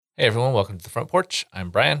Hey everyone, welcome to the Front Porch.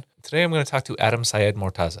 I'm Brian. Today I'm going to talk to Adam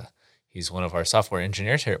Seyedmortaza. He's one of our software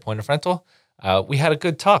engineers here at Point of Rental. We had a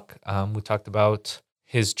good talk. We talked about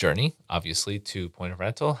his journey, obviously, to Point of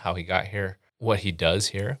Rental, how he got here, what he does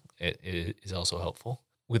here. It is also helpful.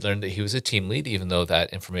 We learned that he was a team lead, even though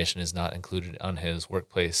that information is not included on his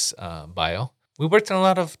workplace bio. We worked on a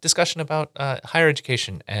lot of discussion about higher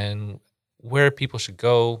education and where people should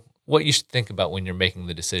go, what you should think about when you're making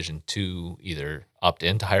the decision to either opt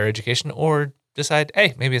into higher education or decide,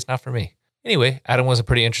 hey, maybe it's not for me. Anyway, Adam was a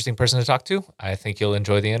pretty interesting person to talk to. I think you'll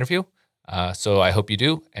enjoy the interview. So I hope you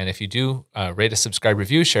do. And if you do, rate us, subscribe,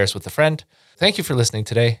 review, share us with a friend. Thank you for listening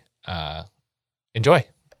today. Enjoy.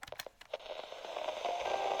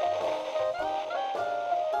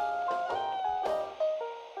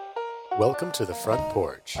 Welcome to the Front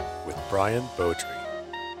Porch with Brian Beaudry.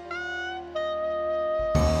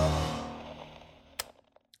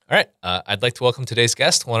 All right. I'd like to welcome today's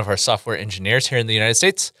guest, one of our software engineers here in the United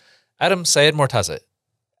States, Adam Seyedmortaza.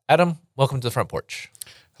 Adam, welcome to the Front Porch.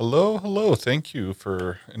 Hello. Thank you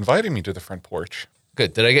for inviting me to the Front Porch.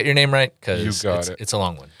 Good. Did I get your name right? Because You got it. It's a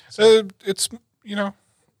long one. So. It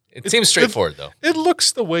seems straightforward, though. It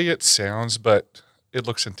looks the way it sounds, but it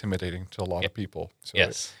looks intimidating to a lot of people. So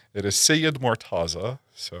Yes. It is Seyedmortaza.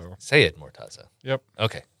 So Seyedmortaza. Yep.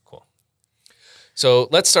 Okay, cool. So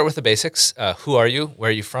let's start with the basics. Who are you? Where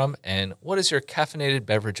are you from? And what is your caffeinated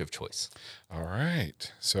beverage of choice? All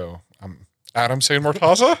right. So I'm Adam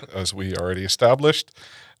Seyedmortaza, as we already established.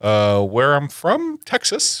 Where I'm from,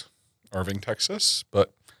 Texas, Irving, Texas,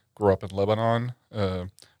 but grew up in Lebanon, or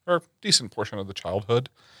a decent portion of the childhood.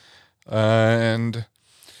 And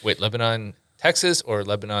Wait, Lebanon, Texas, or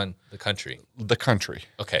Lebanon, the country? the country.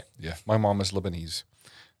 Okay. Yeah, my mom is Lebanese,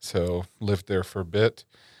 so lived there for a bit.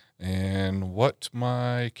 And what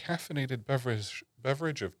my caffeinated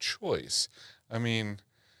beverage of choice? I mean,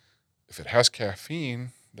 if it has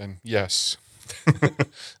caffeine, then yes.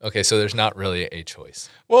 Okay, so there's not really a choice.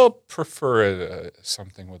 Well, prefer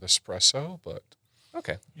something with espresso, but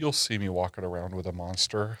Okay. you'll see me walking around with a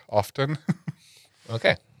Monster often.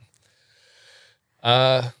 Okay.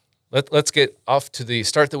 Let's get off to the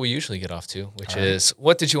start that we usually get off to, which is,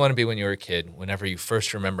 what did you want to be when you were a kid? Whenever you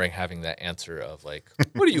first remembering having that answer of like,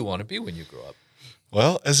 what do you want to be when you grow up?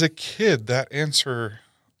 Well, as a kid, that answer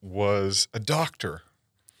was a doctor.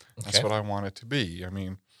 That's Okay. what I wanted to be. I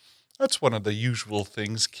mean, that's one of the usual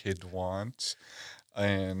things kid wants.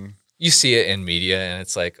 And You see it in media, and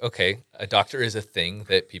it's like, okay, a doctor is a thing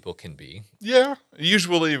that people can be. yeah,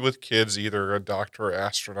 usually with kids, either a doctor,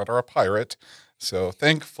 astronaut, or a pirate. So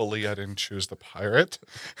thankfully, I didn't choose the pirate.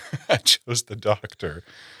 I chose the doctor.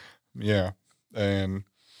 Yeah. And,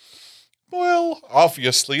 well,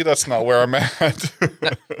 obviously, that's not where I'm at.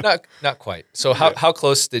 Not quite. So how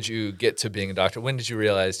close did you get to being a doctor? When did you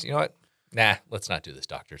realize, you know what? Nah, let's not do this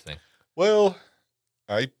doctor thing. Well,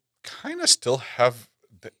 I kind of still have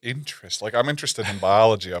the interest. Like, I'm interested in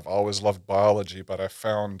biology. I've always loved biology, but I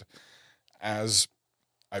found as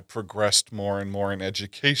I progressed more and more in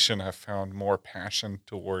education, I found more passion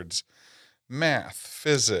towards math,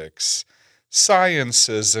 physics,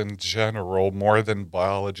 sciences in general, more than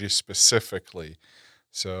biology specifically.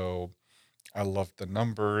 So I loved the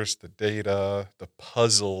numbers, the data, the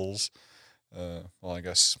puzzles. Well, I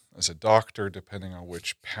guess as a doctor, depending on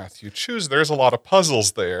which path you choose, there's a lot of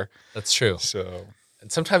puzzles there. That's true. So,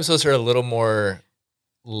 And sometimes those are a little more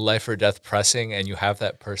life or death pressing, and you have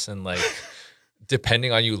that person like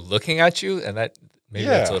depending on you looking at you, and that maybe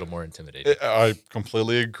that's a Yeah. little more intimidating. I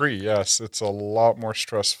completely agree. Yes, it's a lot more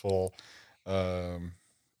stressful.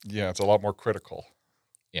 Yeah, it's a lot more critical.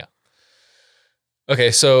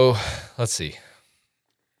 Okay, so let's see.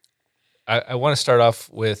 I want to start off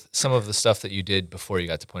with some of the stuff that you did before you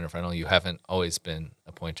got to Point of Rental. You haven't always been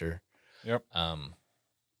a pointer. Yep.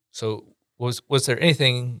 So was there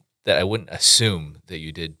anything that I wouldn't assume that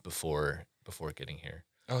you did before getting here?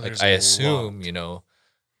 Oh, Like there's I a assume, lot. you know,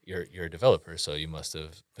 you're a developer, so you must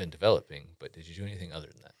have been developing, but did you do anything other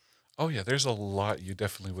than that? Oh yeah, there's a lot you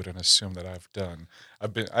definitely wouldn't assume that I've done.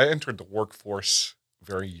 I entered the workforce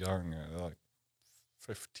very young, like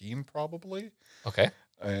 15 probably. Okay.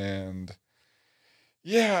 And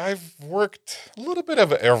yeah, I've worked a little bit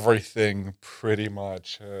of everything pretty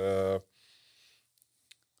much.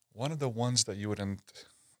 One of the ones that you wouldn't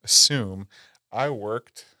assume, I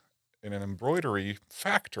worked in an embroidery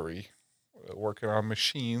factory, working on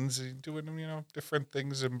machines, doing, different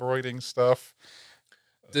things, embroidering stuff.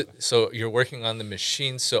 So you're working on the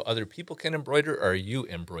machine so other people can embroider, or are you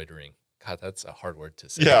embroidering? God, that's a hard word to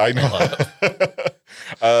say. Yeah, I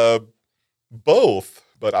know. Both,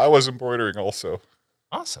 but I was embroidering also.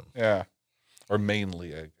 Awesome. Yeah. or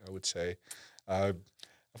mainly, I would say. I've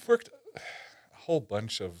worked a whole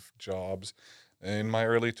bunch of jobs. In my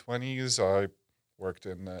early 20s, I worked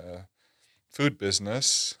in the food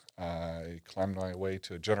business. I climbed my way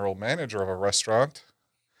to general manager of a restaurant.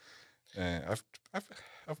 And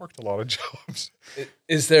I've worked a lot of jobs.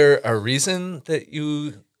 Is there a reason that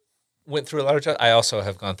you went through a lot of jobs? I also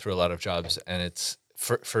have gone through a lot of jobs, and it's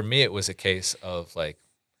for me, it was a case of like,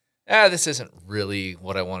 this isn't really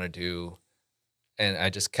what I want to do. And I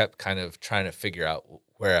just kept kind of trying to figure out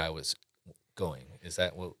where I was going. Is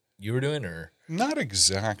that what you were doing, or? Not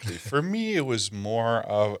exactly. For me, it was more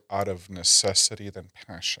out of necessity than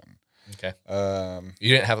passion. Okay. You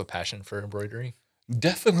didn't have a passion for embroidery?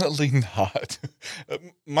 Definitely not.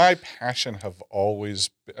 My passion have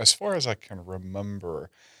always, as far as I can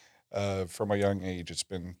remember, from a young age, it's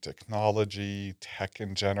been technology, tech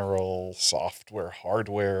in general, software,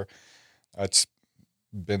 hardware. That's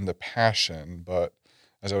been the passion, but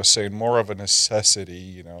as I was saying, more of a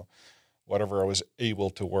necessity, whatever I was able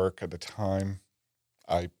to work at the time,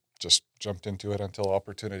 I just jumped into it until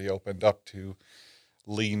opportunity opened up to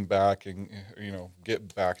lean back and,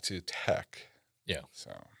 get back to tech. Yeah.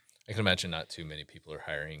 So I can imagine not too many people are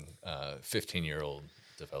hiring 15-year-old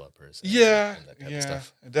developers. And that type of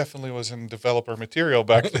stuff. It definitely was in developer material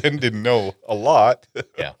back then. Didn't know a lot.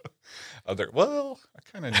 Yeah. I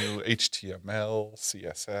kind of knew HTML,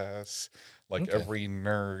 CSS, like every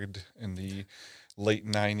nerd in the late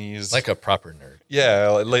 90s. Like a proper nerd. Yeah,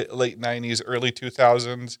 late 90s, early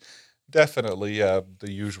 2000s. Definitely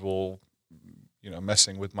the usual,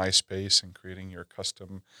 messing with MySpace and creating your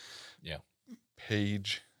custom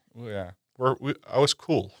page. Yeah. I was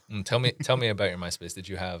cool. Tell me about your MySpace. Did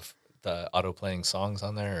you have the auto-playing songs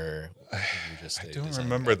on there, or were you just I don't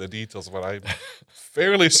remember the details, but I'm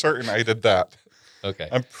fairly certain I did that. Okay.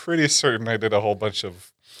 I'm pretty certain I did a whole bunch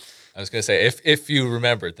of... I was going to say, if you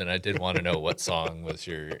remembered, then I did want to know what song was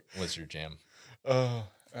your jam. I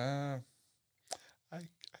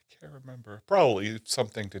can't remember. Probably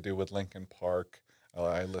something to do with Linkin Park.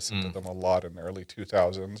 I listened to them a lot in the early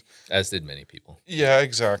 2000s. As did many people. Yeah,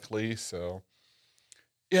 exactly. So,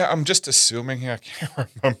 yeah, I'm just assuming I can't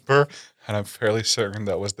remember, and I'm fairly certain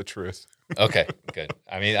that was the truth. Okay, good.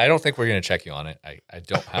 I mean, I don't think we're going to check you on it. I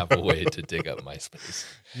don't have a way to dig up MySpace.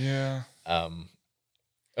 Yeah.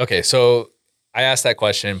 Okay, so I asked that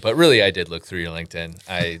question, but really I did look through your LinkedIn.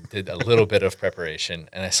 I did a little bit of preparation,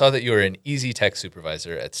 and I saw that you were an Easy Tech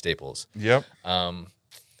supervisor at Staples. Yep.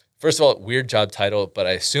 First of all, weird job title, but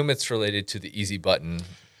I assume it's related to the easy button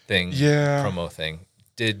thing, promo thing.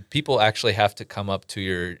 Did people actually have to come up to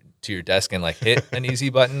your desk and like hit an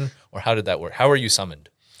easy button, or how did that work? How were you summoned?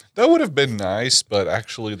 That would have been nice, but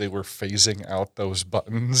actually they were phasing out those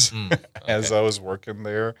buttons as I was working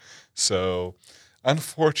there. So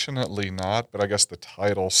unfortunately not, but I guess the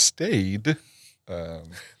title stayed.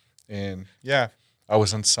 And yeah, I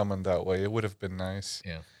wasn't summoned that way. It would have been nice.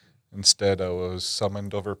 Yeah. Instead, I was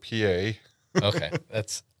summoned over PA. Okay.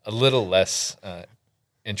 That's a little less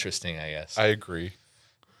interesting, I guess. I agree.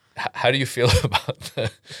 How do you feel about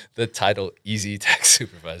the title Easy Tech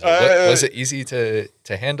Supervisor? Was it easy to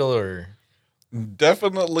handle, or?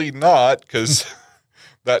 Definitely not, because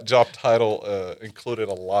that job title included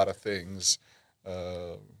a lot of things,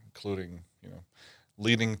 including,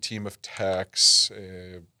 leading team of techs.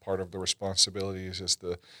 Part of the responsibilities is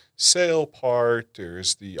the sale part.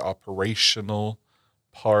 There's the operational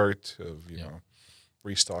part of,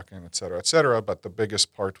 restocking, et cetera, but the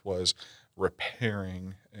biggest part was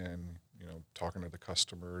repairing and, talking to the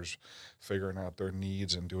customers, figuring out their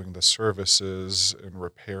needs and doing the services and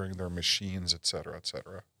repairing their machines, et cetera, et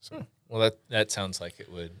cetera. So, well, that sounds like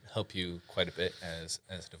it would help you quite a bit as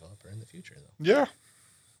a developer in the future, though. Yeah.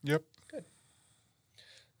 Yep. Good.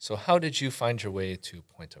 So how did you find your way to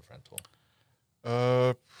Point of Rental?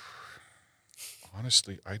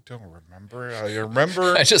 Honestly, I don't remember. I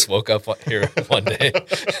remember... I just woke up here one day,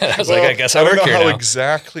 and I was like, I guess I work here now. I don't know how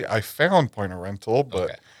exactly I found Point of Rental,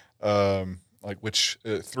 but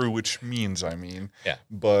through which means, I mean. Yeah.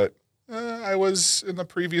 But I was in the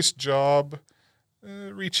previous job,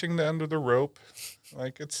 reaching the end of the rope.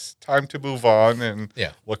 Like, it's time to move on and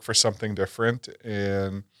look for something different.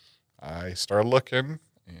 And I started looking,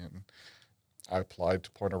 and I applied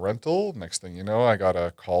to Point of Rental. Next thing you know, I got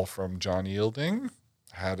a call from John Yielding.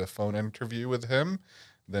 I had a phone interview with him.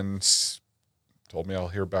 Then told me I'll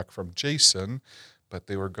hear back from Jason. But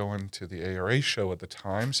they were going to the ARA show at the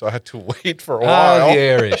time, so I had to wait for a while. The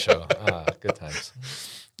ARA show. Good times.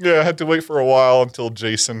 Yeah, I had to wait for a while until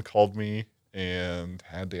Jason called me and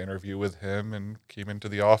had the interview with him and came into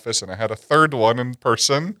the office. And I had a third one in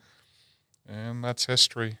person. And that's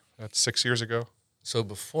history. That's 6 years ago. So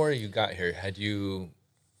before you got here, had you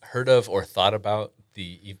heard of or thought about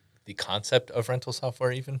the concept of rental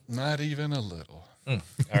software even? Not even a little. All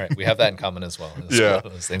right. We have that in common as well. It's Yeah. one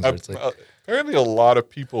of those things where it's like, Apparently, a lot of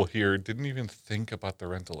people here didn't even think about the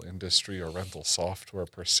rental industry or rental software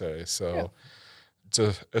per se. So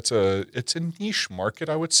it's a niche market,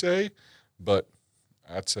 I would say, but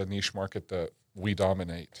that's a niche market that we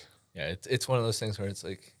dominate. yeah, it's one of those things where it's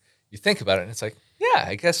like, you think about it and it's like, yeah,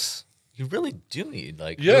 I guess you really do need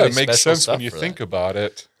like, Yeah, really it makes special sense stuff when you for think that. about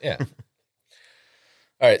it. Yeah.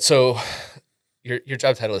 All right. So your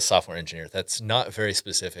job title is software engineer. That's not very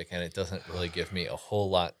specific, and it doesn't really give me a whole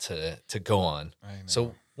lot to go on. I know.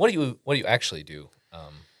 So what do you actually do?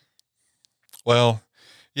 Well,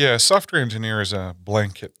 yeah, software engineer is a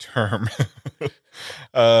blanket term.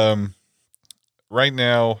 Right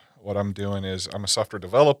now, what I'm doing is I'm a software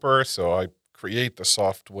developer, so I create the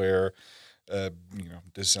software,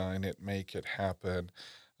 design it, make it happen.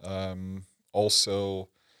 Also,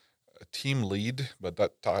 a team lead, but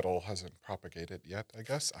that title hasn't propagated yet, I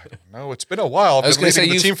guess. I don't know. It's been a while. I've I was been going to say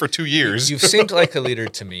leading the team for 2 years. You've seemed like a leader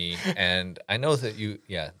to me, and I know that you.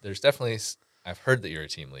 Yeah, there's definitely. I've heard that you're a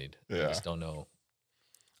team lead. Yeah. I just don't know.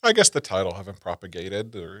 I guess the title haven't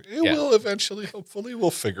propagated, or it Yeah. will eventually. Hopefully, we'll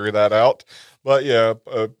figure that out. But yeah,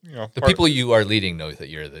 The people you are leading know that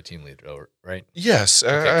you're the team leader, right? Yes,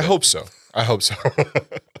 I good. hope so. I hope so.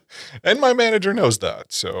 And my manager knows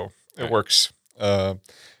that, so it Right. works.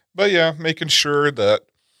 But yeah, making sure that.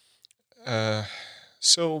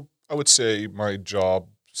 So I would say my job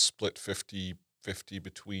split 50-50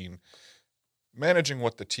 between managing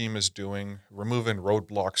what the team is doing, removing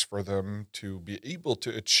roadblocks for them to be able to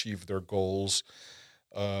achieve their goals,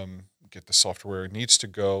 get the software where it needs to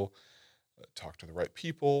go, talk to the right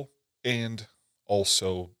people, and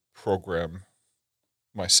also program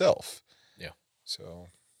myself. Yeah. So,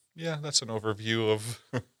 yeah, that's an overview of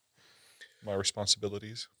my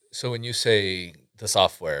responsibilities. So when you say the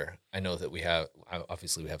software, I know that we have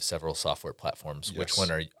several software platforms. Which Yes.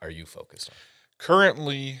 one are you focused on?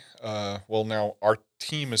 Currently, now our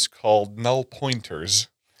team is called Null Pointers.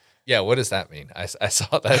 Yeah, what does that mean? I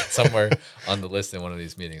saw that somewhere on the list in one of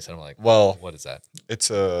these meetings, and I'm like, Well, what is that? it's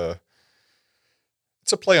a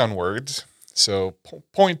play on words. So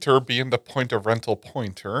pointer being the point of rental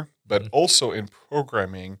pointer, but also in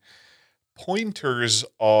programming, pointers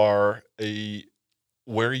are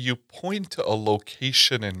where you point to a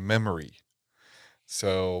location in memory.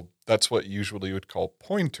 So that's what usually you would call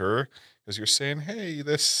pointer, because you're saying, hey,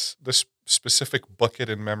 this specific bucket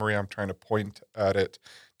in memory, I'm trying to point at it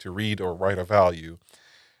to read or write a value.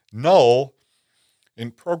 Null,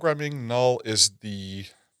 in programming, null is the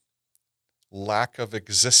lack of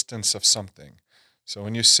existence of something. So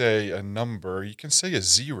when you say a number, you can say a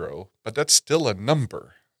 0, but that's still a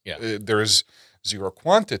number. Yeah. There's zero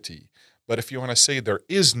quantity. But if you want to say there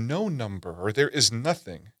is no number or there is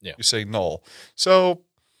nothing, you say null. So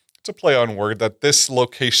it's a play on word that this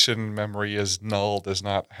location memory is null, does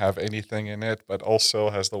not have anything in it, but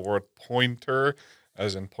also has the word pointer,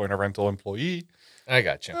 as in point of rental employee. I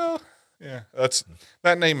got you. Well, yeah,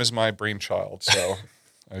 that name is my brainchild, so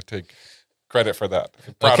I take credit for that.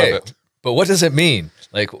 I'm proud of it. But what does it mean?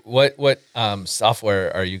 Like, what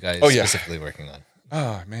software are you guys specifically working on?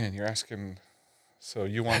 Oh, man, you're asking. So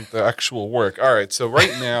you want the actual work. All right, so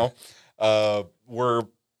right now we're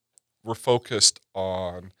focused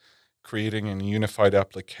on creating a unified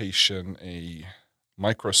application, a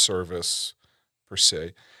microservice, per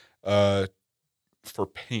se, for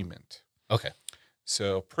payment. Okay.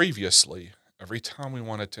 So previously, every time we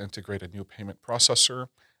wanted to integrate a new payment processor,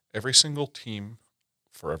 every single team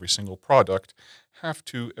for every single product have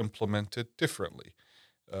to implement it differently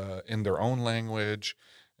in their own language,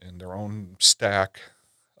 in their own stack.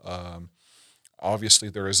 Obviously,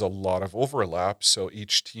 there is a lot of overlap, so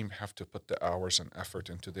each team have to put the hours and effort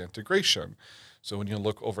into the integration. So when you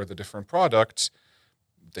look over the different products,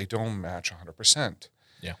 they don't match 100%.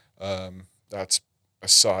 Yeah. That's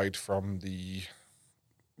aside from the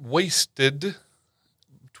wasted,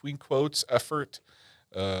 between quotes, effort.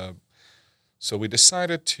 So we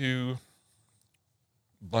decided to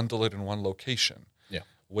bundle it in one location. Yeah.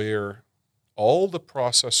 Where all the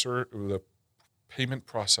payment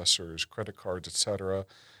processors, credit cards, etc.,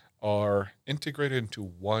 are integrated into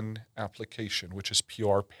one application, which is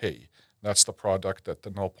PR Pay. That's the product that the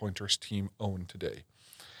Null Pointers team own today.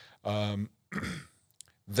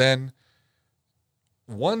 Then,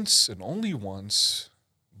 once and only once,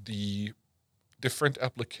 the different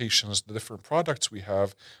applications, the different products we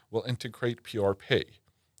have will integrate PR Pay.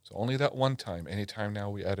 So only that one time. Anytime now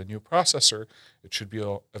we add a new processor, it should be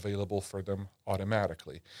available for them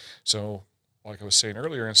automatically. So like I was saying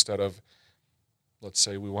earlier, instead of, let's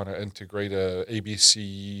say we want to integrate a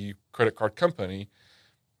ABC credit card company,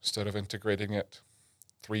 instead of integrating it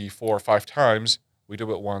 3, 4, 5 times, we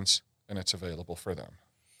do it once and it's available for them.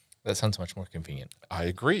 That sounds much more convenient. I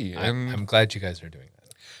agree. I'm glad you guys are doing that.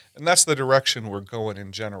 And that's the direction we're going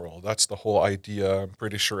in general. That's the whole idea. I'm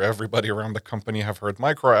pretty sure everybody around the company have heard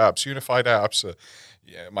micro apps, unified apps,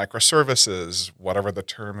 microservices, whatever the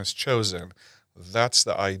term is chosen. That's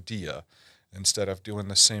the idea. Instead of doing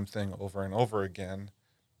the same thing over and over again,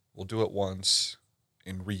 we'll do it once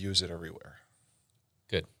and reuse it everywhere.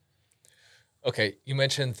 Good. Okay, you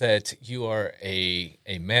mentioned that you are a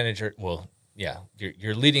manager. Well, yeah,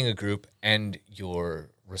 you're leading a group and you're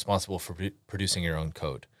responsible for producing your own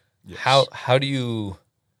code. Yes. How do you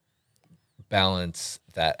balance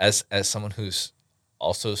that as someone who's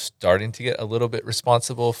also starting to get a little bit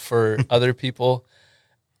responsible for other people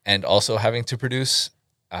and also having to produce?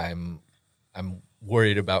 I'm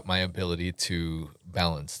worried about my ability to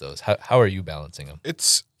balance those. How are you balancing them?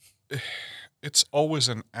 It's always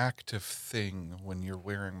an active thing when you're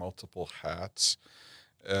wearing multiple hats.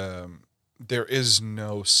 There is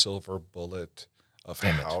no silver bullet of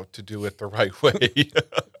how to do it the right way.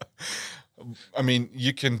 I mean,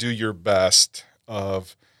 you can do your best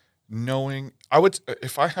of knowing.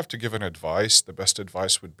 If I have to give an advice, the best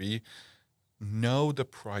advice would be know the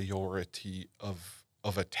priority of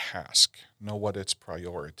a task. Know what its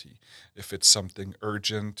priority. If it's something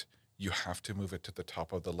urgent, you have to move it to the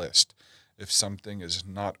top of the list. If something is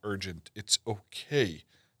not urgent, it's okay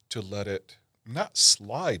to let it not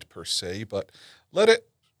slide per se, but let it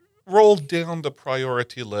roll down the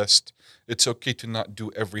priority list. It's okay to not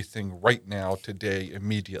do everything right now, today,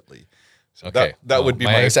 immediately. So okay. That would be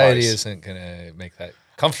my anxiety advice. Isn't going to make that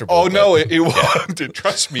comfortable. Oh, no, it won't.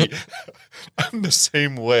 Trust me. I'm the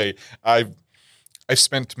same way. I've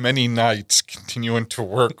spent many nights continuing to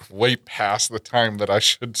work way past the time that I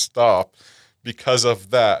should stop because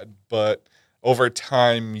of that. But over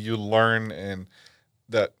time, you learn and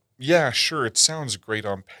that, yeah, sure, it sounds great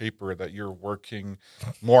on paper that you're working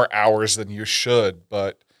more hours than you should,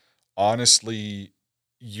 but honestly,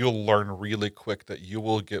 you'll learn really quick that you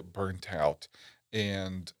will get burnt out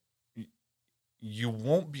and you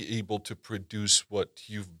won't be able to produce what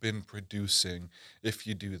you've been producing if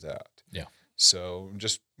you do that. Yeah. So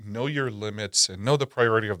just know your limits and know the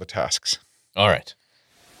priority of the tasks. All right.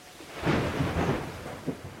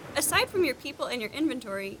 Aside from your people and your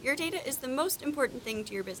inventory, your data is the most important thing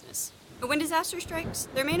to your business. But when disaster strikes,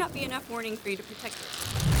 there may not be enough warning for you to protect it.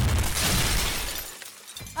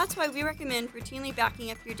 That's why we recommend routinely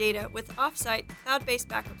backing up your data with off-site, cloud-based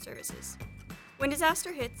backup services. When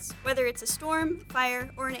disaster hits, whether it's a storm,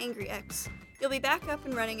 fire, or an angry X, you'll be back up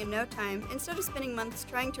and running in no time instead of spending months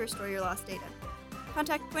trying to restore your lost data.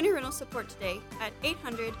 Contact Point of Rental Support today at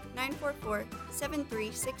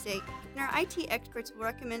 800-944-7368, and our IT experts will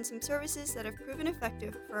recommend some services that have proven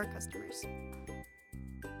effective for our customers.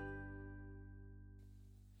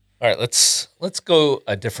 All right, let's go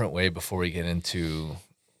a different way before we get into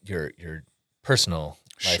your personal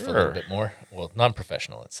life a little bit more. Well,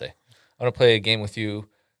 non-professional, let's say. I want to play a game with you.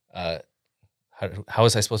 How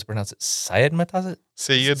was I supposed to pronounce it? Seyedmortaza?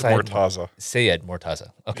 Seyedmortaza.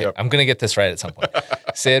 Seyedmortaza. Okay, Yep. I'm going to get this right at some point.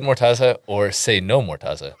 Seyedmortaza or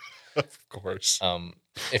Say-no-mortaza. Of course.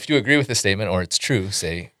 If you agree with the statement or it's true,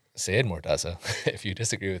 say Seyedmortaza. If you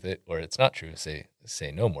disagree with it or it's not true, say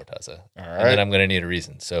Say-no-mortaza. All And then right. I'm going to need a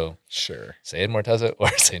reason. So Sure. Seyedmortaza or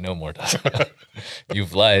Say-no-mortaza.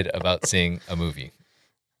 You've lied about seeing a movie.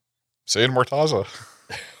 Seyedmortaza.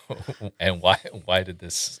 And why did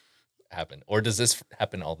this happen? Or does this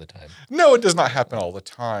happen all the time? No, it does not happen all the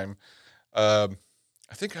time. I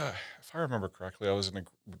think, if I remember correctly, I was in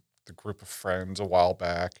the group of friends a while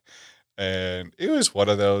back, and it was one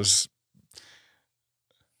of those.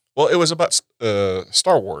 Well, it was about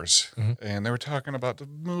Star Wars, and they were talking about the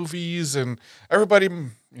movies, and everybody,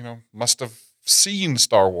 must have seen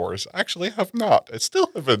Star Wars. Actually, have not. I still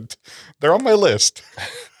haven't. They're on my list.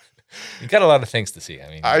 You got a lot of things to see.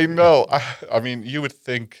 I know. I mean, you would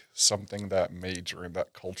think something that major and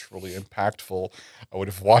that culturally impactful, I would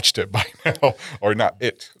have watched it by now, or not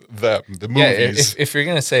it, the movies. Yeah, if you're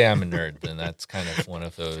gonna say I'm a nerd, then that's kind of one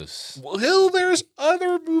of those. Well, there's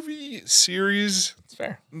other movie series It's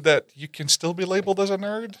fair. that you can still be labeled as a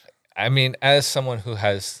nerd. I mean, as someone who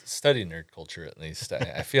has studied nerd culture, at least,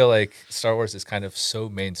 I feel like Star Wars is kind of so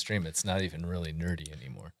mainstream, it's not even really nerdy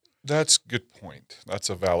anymore. That's a good point. That's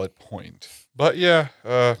a valid point. But yeah,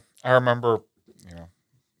 I remember,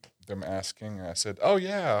 them asking. And I said, "Oh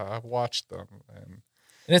yeah, I've watched them," and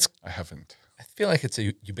And it's I haven't. I feel like it's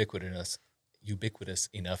a ubiquitous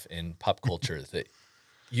enough in pop culture that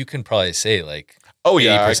you can probably say like Oh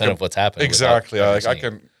yeah, 80% of what's happening. exactly. Without ever Like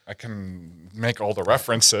seeing it. I can make all the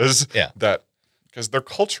references. Yeah. That because they're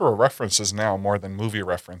cultural references now more than movie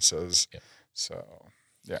references. Yeah. So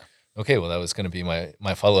yeah. Okay, well, that was going to be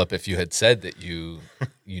my follow up. If you had said that you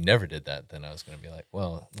never did that, then I was going to be like,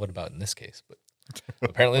 well, what about in this case? But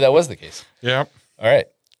apparently that was the case. Yeah. All right,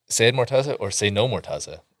 Seyedmortaza or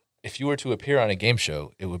Say-no-mortaza. If you were to appear on a game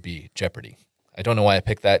show, it would be Jeopardy. I don't know why I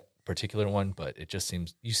picked that particular one, but it just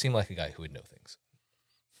seems you seem like a guy who would know things.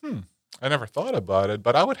 I never thought about it,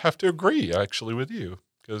 but I would have to agree actually with you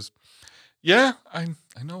because, yeah, I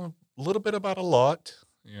know a little bit about a lot,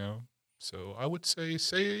 So I would say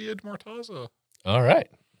Seyedmortaza. All right,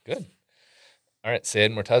 good. All right,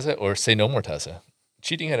 Seyedmortaza or Say-no-mortaza.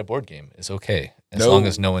 Cheating at a board game is okay as long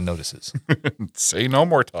as no one notices.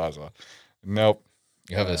 Say-no-mortaza. Nope.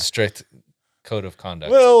 You have a strict code of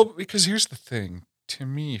conduct. Well, because here's the thing. To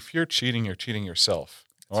me, if you're cheating yourself.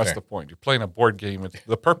 Well, that's fair. the point. You're playing a board game.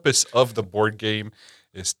 The purpose of the board game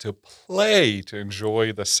is to play, to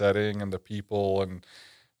enjoy the setting and the people and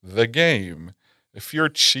the game. If you're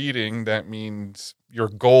cheating, that means your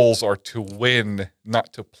goals are to win,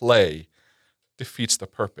 not to play. Defeats the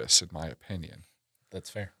purpose, in my opinion. That's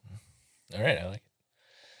fair. All right, I like it.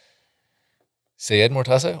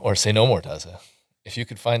 Seyedmortaza or Say-no-mortaza. If you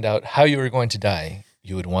could find out how you were going to die,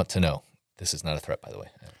 you would want to know. This is not a threat, by the way.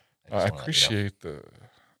 I appreciate that.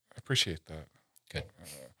 Good.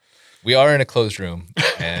 We are in a closed room,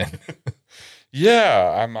 and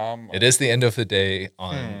Yeah, I'm it is the end of the day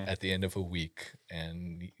at the end of a week,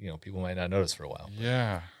 and people might not notice for a while.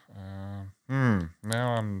 Yeah.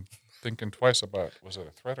 Now I'm thinking twice about was it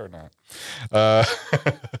a threat or not.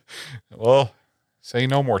 Well,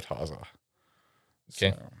 Say-no-mortaza.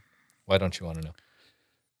 Okay. So, Why don't you want to know?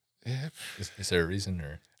 if, Is there a reason,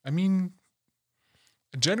 or I mean,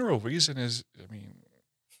 a general reason is,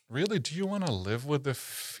 really, do you want to live with the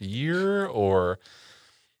fear or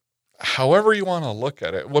however you want to look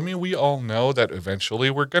at it? Well, we all know that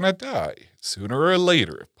eventually we're going to die sooner or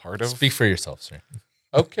later. speak for yourself, sir?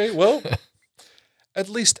 Okay, well, at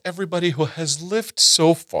least everybody who has lived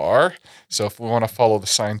so far, so if we want to follow the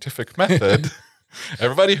scientific method,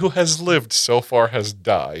 everybody who has lived so far has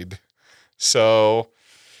died. So,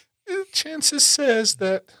 chances says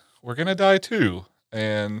that we're going to die too.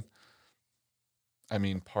 And,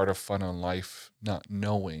 part of fun in life, not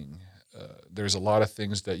knowing. There's a lot of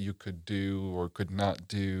things that you could do or could not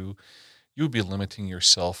do. You would be limiting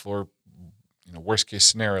yourself or, worst case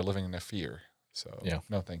scenario, living in a fear. So, Yeah.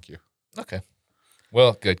 No, thank you. Okay.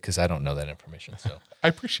 Well, good, because I don't know that information. So, I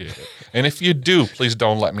appreciate it. And if you do, please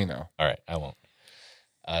don't let me know. all right, I won't.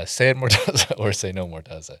 Seyedmortaza or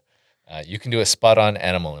Say-no-mortaza. You can do a spot-on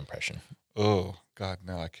animal impression. Oh, God,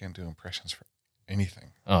 no, I can't do impressions for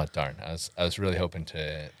anything. Oh darn! I was really hoping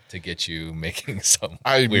to get you making some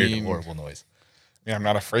I weird, mean- horrible noise. I'm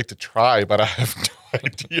not afraid to try, but I have no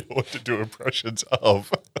idea what to do impressions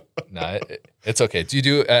of. No, it's okay. Do you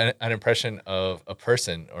do an impression of a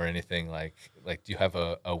person or anything like do you have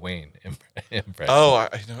a Wayne impression? Oh,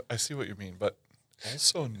 I know. I see what you mean, but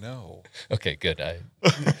also no. Okay, good.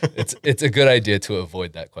 It's a good idea to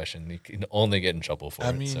avoid that question. You can only get in trouble for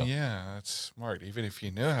it. So. Yeah, that's smart. Even if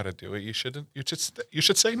you know how to do it, you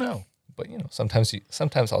should say no. But sometimes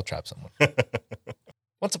I'll trap someone.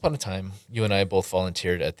 Once upon a time, you and I both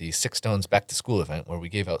volunteered at the Six Stones Back to School event where we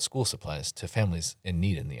gave out school supplies to families in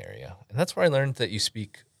need in the area. And that's where I learned that you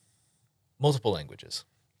speak multiple languages.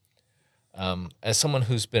 As someone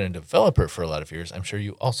who's been a developer for a lot of years, I'm sure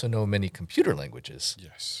you also know many computer languages.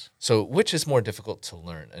 Yes. So which is more difficult to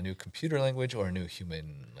learn, a new computer language or a new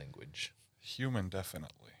human language? Human,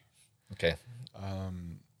 definitely. Okay.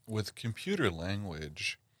 With computer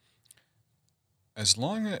language, as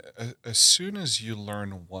soon as you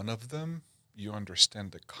learn one of them, you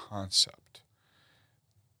understand the concept.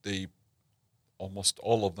 Almost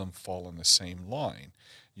all of them fall in the same line.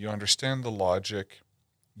 You understand the logic.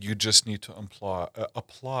 You just need to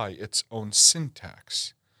apply its own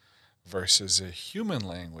syntax. Versus a human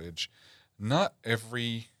language, not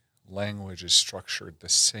every language is structured the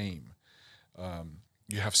same.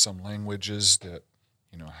 You have some languages that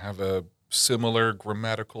have a similar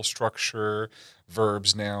grammatical structure,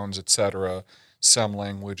 verbs, nouns, etc. Some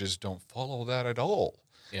languages don't follow that at all.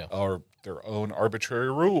 Yeah. Or their own arbitrary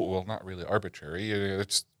rule. Well, not really arbitrary.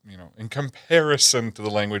 It's in comparison to the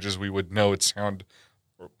languages we would know,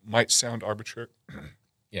 might sound arbitrary.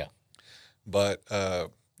 Yeah. But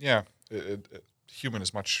human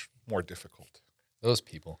is much more difficult. Those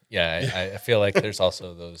people. Yeah, I feel like there's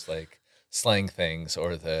also those like slang things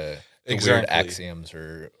or the weird Exactly. axioms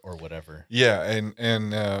or whatever. Yeah,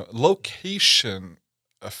 and location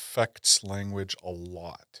affects language a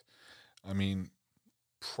lot. I mean,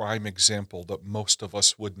 prime example that most of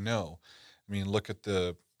us would know. I mean, look at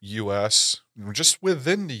the U.S., just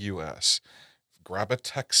within the U.S. Grab a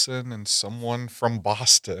Texan and someone from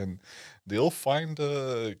Boston, they'll find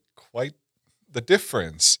quite the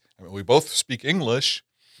difference. I mean, we both speak English,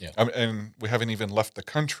 Yeah. and we haven't even left the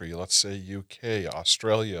country. Let's say UK,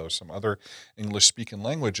 Australia, or some other English-speaking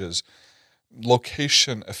languages.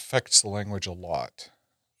 Location affects the language a lot.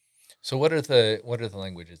 So what are the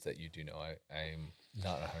languages that you do know? I'm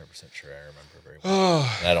not 100% sure I remember very well.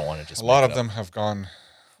 And I don't want to just A lot make of it up. them have gone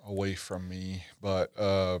away from me, but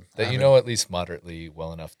That you know at least moderately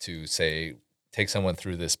well enough to say take someone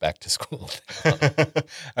through this back to school.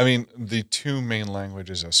 I mean, the two main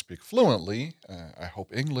languages I speak fluently, I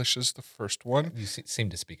hope English is the first one. You seem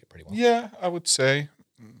to speak it pretty well. Yeah, I would say.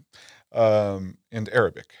 And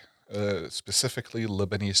Arabic, specifically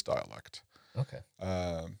Lebanese dialect. Okay.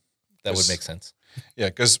 That would make sense. Yeah,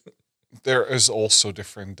 because there is also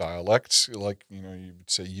different dialects, like, you would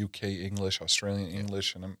say UK English, Australian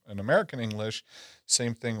English, and American English.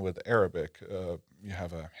 Same thing with Arabic. You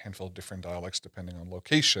have a handful of different dialects depending on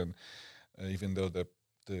location, even though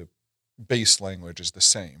the base language is the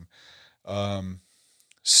same.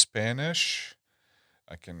 Spanish,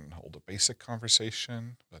 I can hold a basic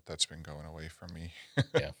conversation, but that's been going away from me.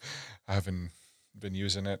 Yeah. I haven't been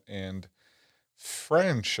using it. And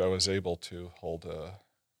French, I was able to hold a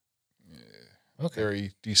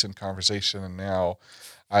very decent conversation, and now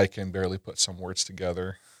I can barely put some words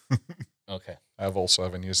together. Okay. I've also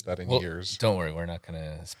haven't used that in years. Don't worry, we're not going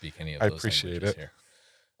to speak any of those languages appreciate it. here.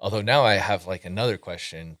 Although now I have like another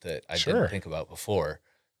question that I didn't think about before.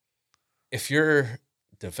 If you're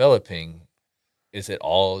developing, is it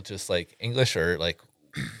all just like English, or like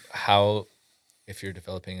how, if you're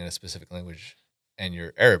developing in a specific language and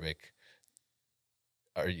you're Arabic,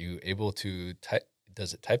 are you able to type?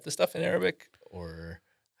 Does it type the stuff in Arabic, or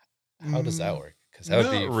how does that work? Because that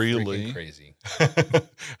would be really freaking crazy.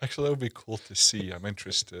 Actually, that would be cool to see. I'm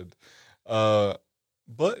interested.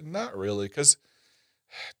 But not really, because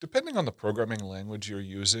depending on the programming language you're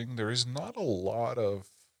using, there is not a lot of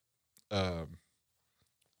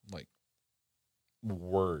like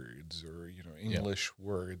words or English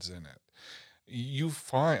words in it. You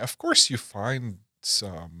find, of course, you find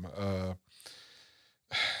some.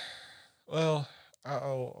 Well,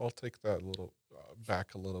 I'll take that a little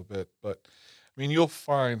back a little bit, but I mean, you'll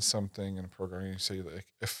find something in programming. You say like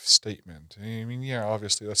if statement. I mean, yeah,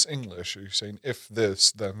 obviously that's English. You're saying if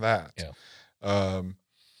this, then that. Yeah.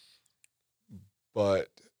 But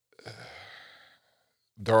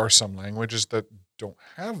there are some languages that don't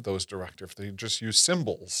have those directives. They just use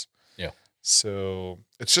symbols. Yeah. So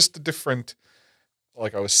it's just a different.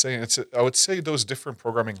 Like I was saying, I would say those different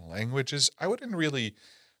programming languages. I wouldn't really.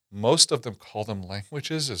 Most of them call them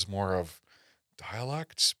languages as more of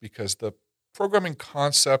dialects, because the programming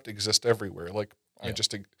concept exists everywhere. Like I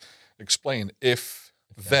just explained, if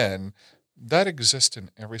then, that exists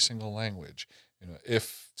in every single language.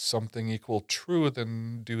 If something equal true,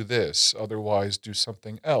 then do this. Otherwise, do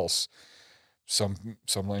something else. Some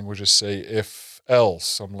languages say if else.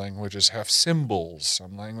 Some languages have symbols.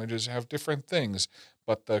 Some languages have different things.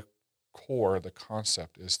 But the core, the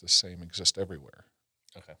concept is the same, exists everywhere.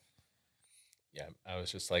 Okay. Yeah, I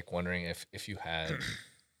was just like wondering if you had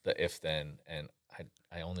the if then, and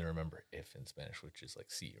I only remember if in Spanish, which is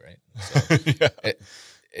like si, right? So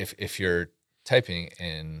if you're typing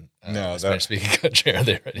in a Spanish-speaking country, are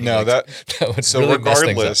they ready? No, that would so really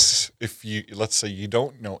regardless, if you, let's say you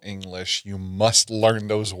don't know English, you must learn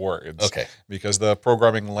those words. Okay. Because the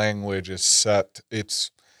programming language is set,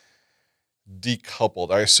 it's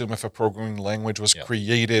decoupled. I assume if a programming language was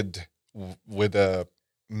created with a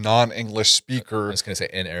non-English speaker. I was going to say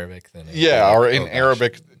in Arabic. Then or in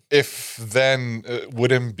Arabic, if then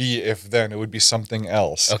wouldn't be if then, it would be something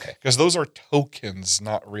else. Okay. Because those are tokens,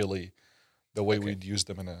 not really the way we'd use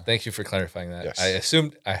them in a... Thank you for clarifying that. Yes.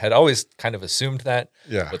 I had always kind of assumed that.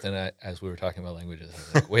 Yeah. But then as we were talking about languages, I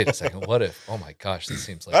was like, wait a second, what if? Oh my gosh, this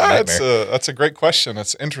seems like a nightmare. That's a great question.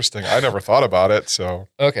 It's interesting. I never thought about it, so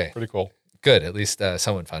okay. Pretty cool. Good. At least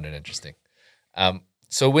someone found it interesting.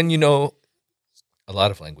 So when you know a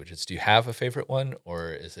lot of languages, do you have a favorite one,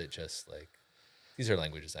 or is it just like, these are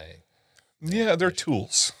languages Yeah, they're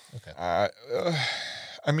tools. Okay.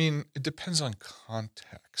 I mean, it depends on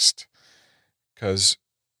context. Because,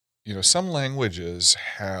 some languages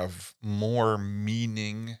have more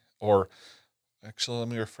meaning, or actually, let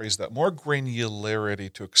me rephrase that, more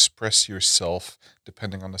granularity to express yourself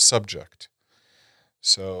depending on the subject.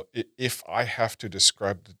 So if I have to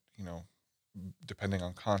describe, depending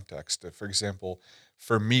on context, for example,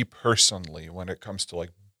 for me personally, when it comes to like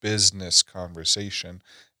business conversation,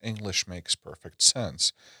 English makes perfect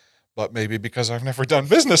sense. But maybe because I've never done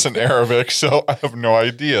business in Arabic, so I have no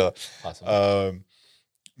idea. Possibly.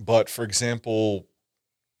 But for example,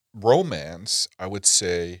 romance, I would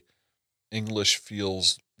say English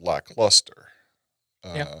feels lackluster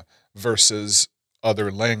versus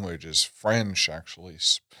other languages. French, actually,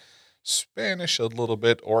 Spanish a little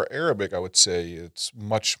bit, or Arabic, I would say it's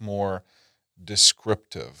much more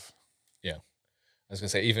descriptive. Yeah. I was going to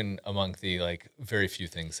say, even among the like very few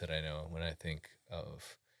things that I know, when I think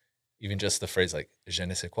of even just the phrase like je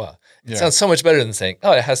ne sais quoi, it sounds so much better than saying,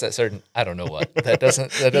 oh, it has that certain, I don't know what. That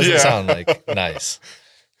doesn't sound like nice.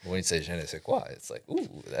 When you say je ne sais quoi, it's like,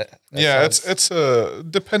 ooh, that sounds... it's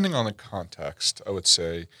depending on the context, I would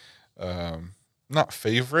say, not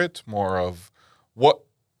favorite, more of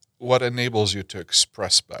what enables you to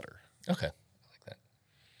express better. Okay. I like that.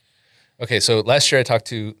 Okay. So last year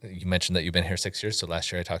you mentioned that you've been here 6 years. So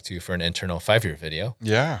last year I talked to you for an internal 5-year video.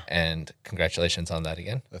 Yeah. And congratulations on that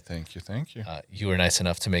again. Thank you. You were nice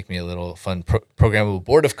enough to make me a little fun programmable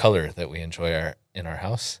board of color that we enjoy in our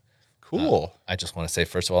house. Cool. I just want to say,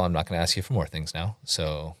 first of all, I'm not going to ask you for more things now.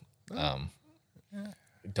 So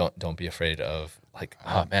don't be afraid of like,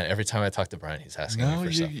 oh man, every time I talk to Brian, he's asking me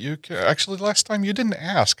for stuff. You actually, last time you didn't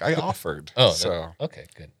ask. I offered. Okay,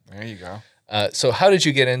 good. There you go. So how did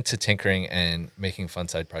you get into tinkering and making fun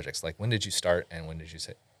side projects? Like when did you start and when did you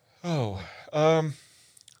say? Like I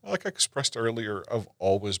expressed earlier, I've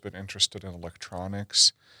always been interested in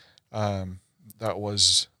electronics. That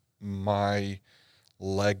was my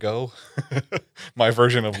Lego, my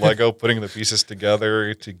version of Lego, putting the pieces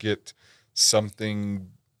together to get something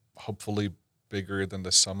hopefully bigger than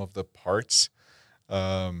the sum of the parts.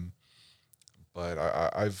 But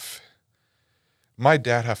my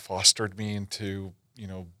dad have fostered me into,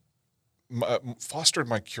 fostered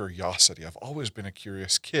my curiosity. I've always been a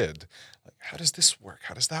curious kid. Like, how does this work?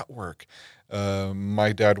 How does that work?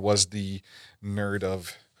 My dad was the nerd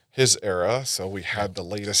of his era, so we had the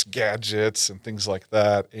latest gadgets and things like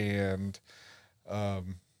that. And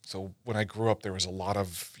so when I grew up, there was a lot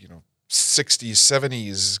of, 60s,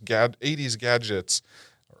 70s, 80s gadgets,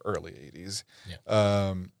 or early 80s.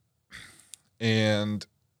 Yeah. And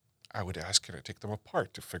I would ask, can I take them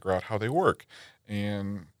apart to figure out how they work?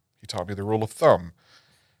 And he taught me the rule of thumb.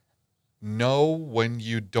 Know when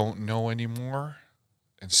you don't know anymore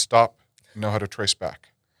and know how to trace back.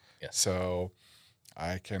 Yeah. So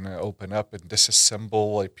I can open up and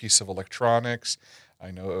disassemble a piece of electronics.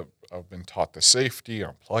 I know I've been taught the safety,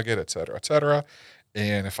 unplug it, et cetera.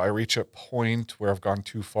 And if I reach a point where I've gone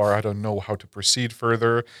too far, I don't know how to proceed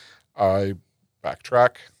further, I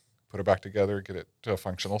backtrack, put it back together, get it to a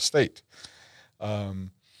functional state.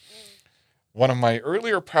 One of my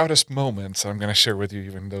earlier proudest moments, I'm going to share with you,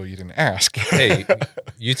 even though you didn't ask. Hey,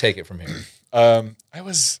 you take it from here. I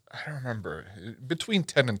don't remember, between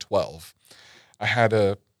 10 and 12. I had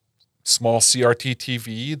a small CRT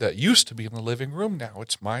TV that used to be in the living room. Now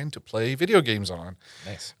it's mine to play video games on.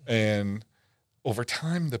 Nice. And over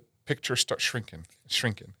time, the picture starts shrinking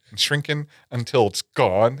until it's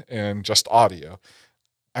gone and just audio.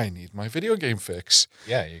 I need my video game fix.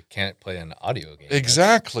 Yeah, you can't play an audio game.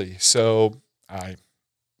 Exactly. So I,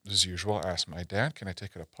 as usual, asked my dad, can I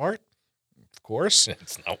take it apart? Of course.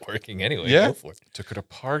 It's not working anyway. Yeah. Go for it. Took it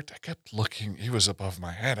apart. I kept looking. He was above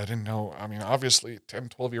my head. I didn't know. I mean, obviously, 10,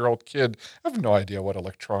 12-year-old kid, I have no idea what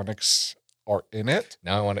electronics are in it.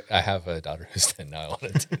 Now I have a daughter who's 10 now. I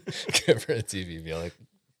want to give her a TV and be like,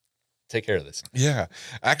 take care of this. Yeah.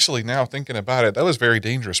 Actually, now thinking about it, that was very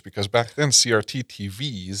dangerous because back then CRT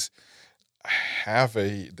TVs have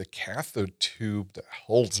the cathode tube that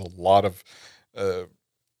holds a lot of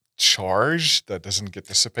charge that doesn't get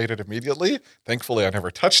dissipated immediately. Thankfully, I never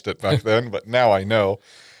touched it back then, but now I know.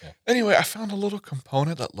 Yeah. Anyway, I found a little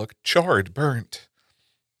component that looked charred, burnt.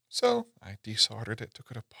 So I desoldered it,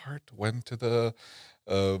 took it apart, went to the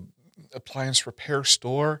appliance repair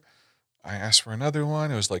store. I asked for another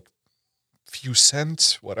one. It was like a few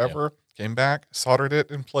cents, whatever. Yep. Came back, soldered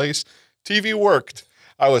it in place. TV worked.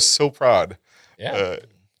 I was so proud. Yeah.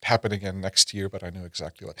 Happened again next year, but I knew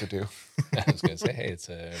exactly what to do. I was going to say, hey, it's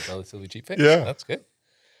a relatively cheap fix. Yeah. That's good.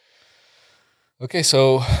 Okay,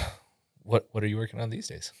 so what are you working on these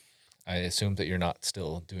days? I assume that you're not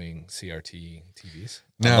still doing CRT TVs.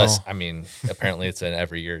 No. Unless, apparently it's an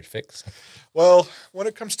every year fix. Well, when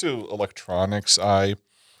it comes to electronics, I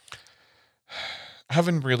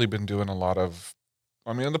haven't really been doing a lot of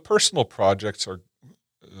I mean, the personal projects are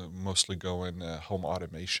mostly go in home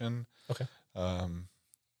automation. Okay.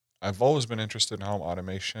 I've always been interested in home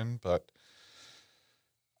automation, but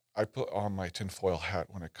I put on my tinfoil hat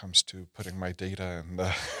when it comes to putting my data in.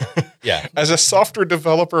 Yeah. As a software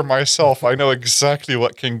developer myself, I know exactly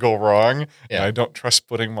what can go wrong, and Yeah. I don't trust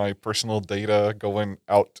putting my personal data going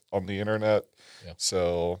out on the internet. Yeah.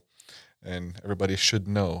 So, and everybody should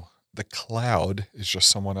know the cloud is just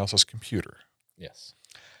someone else's computer. Yes.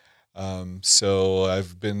 So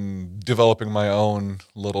I've been developing my own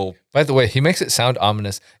little. By the way, he makes it sound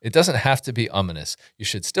ominous. It doesn't have to be ominous. You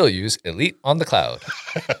should still use Elite on the cloud.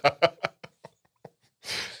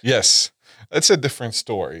 Yes, it's a different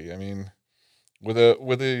story. I mean, with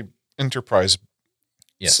a enterprise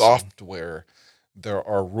Yes. software, there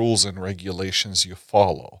are rules and regulations you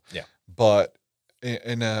follow. Yeah. But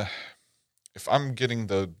if I'm getting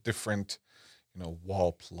the different,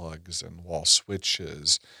 wall plugs and wall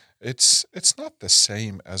switches, it's not the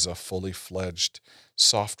same as a fully fledged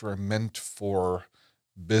software meant for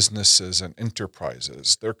businesses and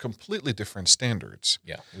enterprises. They're completely different standards.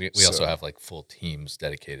 Yeah. We also have like full teams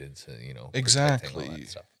dedicated to, protecting all Exactly. that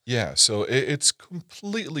stuff. Yeah. So it's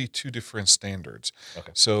completely two different standards.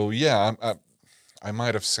 Okay. So yeah, I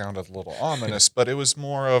might have sounded a little ominous, but it was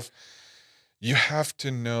more of, you have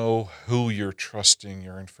to know who you're trusting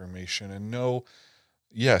your information and know,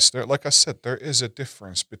 yes, like I said, there is a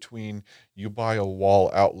difference between you buy a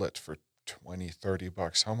wall outlet for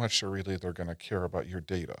 $20-$30. How much they're going to care about your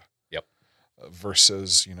data? Yep.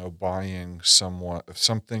 Versus, buying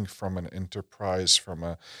something from an enterprise, from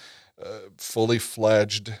a fully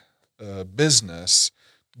fledged business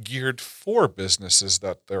geared for businesses,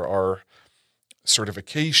 that there are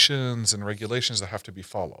certifications and regulations that have to be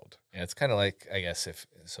followed. Yeah, it's kind of like, I guess, if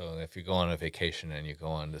you go on a vacation and you go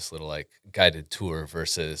on this little like guided tour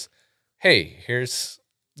versus, hey, here's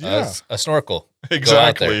a snorkel.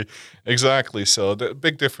 Exactly. So the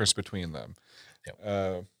big difference between them.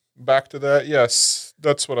 Yep. Back to that, yes,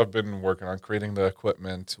 that's what I've been working on, creating the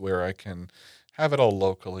equipment where I can have it all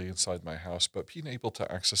locally inside my house, but being able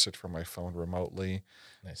to access it from my phone remotely.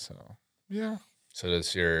 Nice. So, yeah. So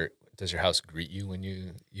does your house greet you when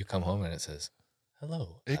you come home and it says,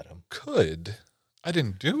 "Hello, It Adam"? could. I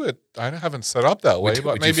didn't do it. I haven't set up that way,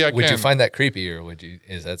 but maybe I can. Would you find that creepy, or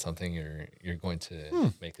is that something you're going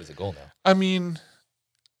to make as a goal now? I mean,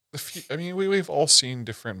 we've all seen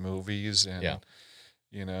different movies, and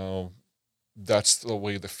that's the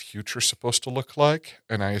way the future's supposed to look like,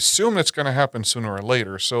 and I assume it's going to happen sooner or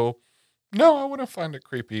later. So, no, I wouldn't find it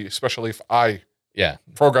creepy, especially if I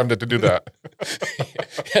programmed it to do that.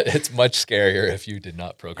 It's much scarier if you did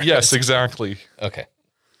not program. Yes, it. exactly. Okay.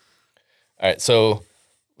 All right. So,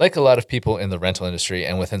 like a lot of people in the rental industry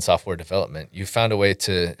and within software development, you found a way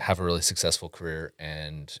to have a really successful career,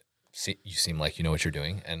 and you seem like you know what you're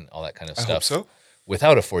doing and all that kind of stuff. I hope so.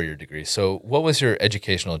 Without a 4-year degree. So, what was your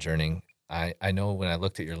educational journey? I know when I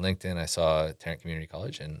looked at your LinkedIn, I saw Tarrant Community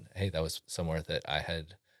College, and hey, that was somewhere that I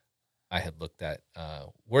had looked at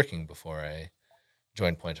working before I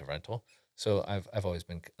joined Point of Rental. So I've always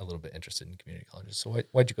been a little bit interested in community colleges. So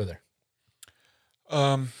why'd you go there?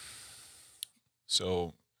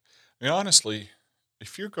 So, honestly,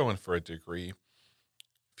 if you're going for a degree,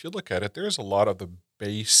 if you look at it, there's a lot of the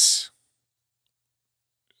base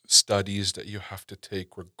studies that you have to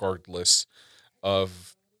take regardless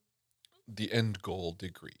of the end goal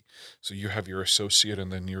degree. So you have your associate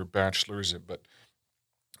and then your bachelor's, but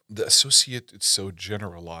the associate, it's so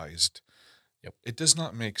generalized. Yep. It does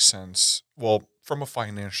not make sense, well, from a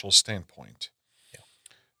financial standpoint,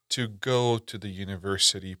 to go to the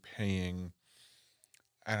university paying,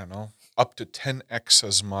 I don't know, up to 10x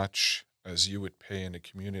as much as you would pay in a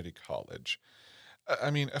community college.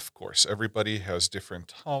 I mean, of course, everybody has different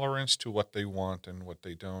tolerance to what they want and what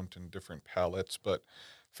they don't, and different palettes. But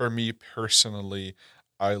for me personally,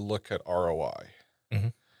 I look at ROI. Mm-hmm.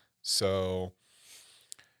 So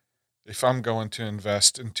if I'm going to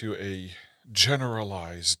invest into a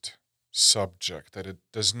generalized subject that it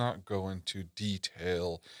does not go into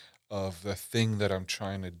detail of the thing that I'm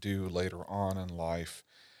trying to do later on in life,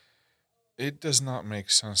 it does not make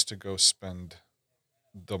sense to go spend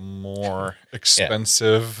the more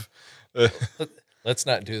expensive. Let's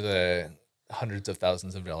not do the hundreds of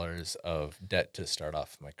thousands of dollars of debt to start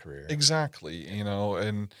off my career. Exactly,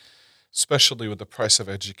 and especially with the price of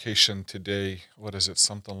education today, what is it,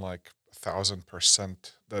 something like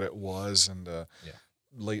 1,000% that it was in the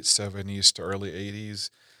late 70s to early 80s.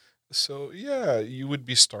 So, you would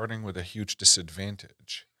be starting with a huge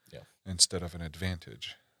disadvantage instead of an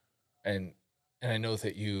advantage. And I know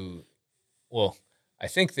that I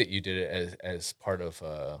think that you did it as part of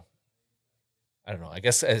I don't know. I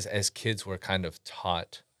guess as kids we're kind of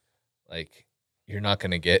taught like you're not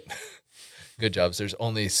going to get good jobs. There's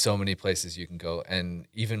only so many places you can go, and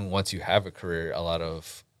even once you have a career, a lot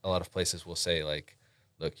of places will say like,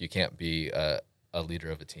 look, you can't be a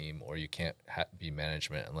leader of a team, or you can't be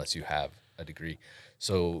management unless you have a degree.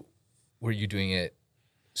 So were you doing it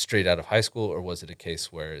straight out of high school, or was it a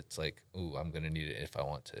case where it's like, ooh, I'm going to need it if I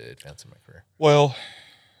want to advance in my career? Well,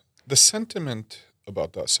 the sentiment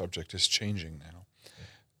about that subject is changing now.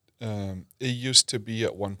 It used to be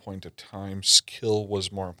at one point of time, skill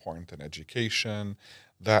was more important than education.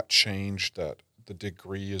 That changed, that the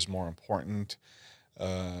degree is more important.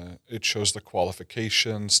 It shows the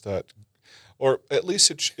qualifications that, or at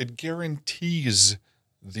least it guarantees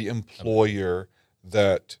the employer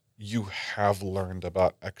that you have learned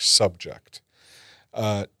about X subject.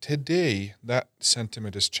 Today, that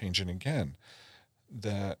sentiment is changing again.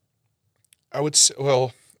 That I would say,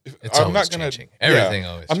 well, It's I'm always not going changing. to. Everything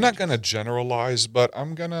always I'm not changes. going to generalize, but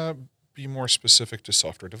I'm going to be more specific to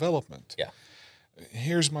software development. Yeah.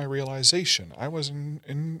 Here's my realization. I was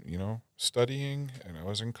in studying, and I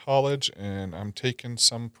was in college, and I'm taking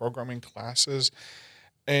some programming classes,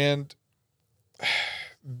 and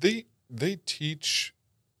they teach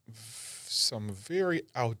some very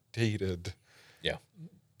outdated Yeah.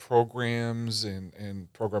 programs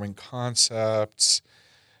and programming concepts.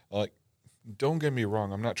 Like, don't get me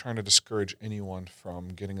wrong, I'm not trying to discourage anyone from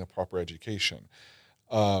getting a proper education.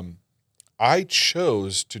 I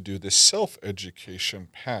chose to do this self-education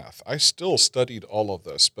path. I still studied all of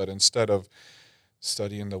this, but instead of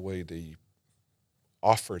studying the way they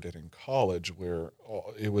offered it in college, where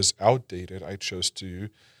it was outdated, I chose to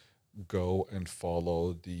go and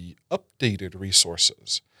follow the updated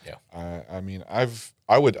resources. Yeah. I mean,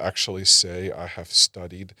 I would actually say I have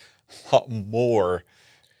studied a lot more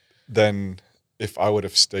than if I would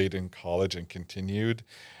have stayed in college and continued.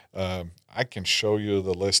 I can show you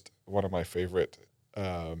the list. One of my favorite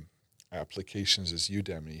applications is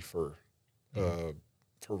Udemy for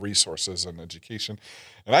resources and education,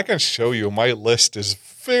 and I can show you my list is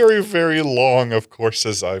very, very long of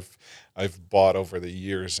courses I've bought over the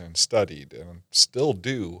years and studied and still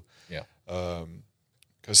do. Yeah.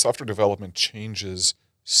 Because software development changes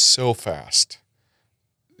so fast.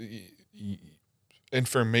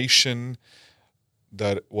 Information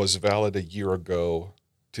that was valid a year ago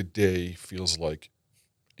today feels like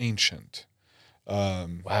ancient.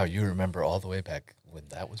 Wow, you remember all the way back when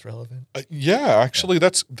that was relevant? Yeah, actually,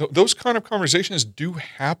 that's those kind of conversations do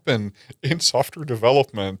happen in software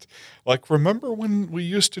development. Like, remember when we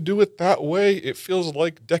used to do it that way? It feels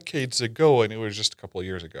like decades ago, and it was just a couple of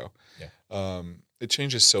years ago. Yeah. It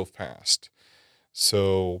changes so fast.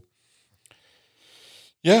 So,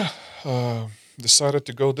 yeah, decided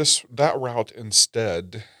to go that route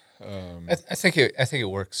instead. I think it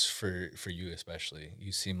works for you especially.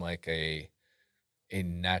 You seem like a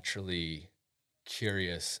naturally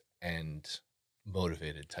curious and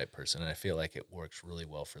motivated type person, and I feel like it works really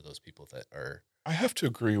well for those people that are. I have to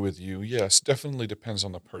agree with you. Yes, definitely depends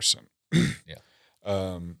on the person. Yeah.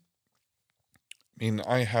 I mean,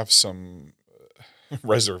 I have some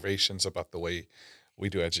reservations about the way we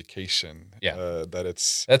do education. Yeah.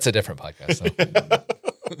 That's a different podcast, though.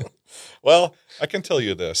 Well, I can tell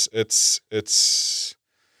you this: it's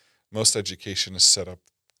most education is set up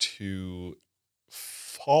to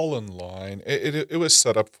fall in line. It was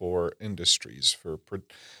set up for industries,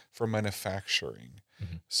 for manufacturing.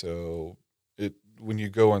 Mm-hmm. So when you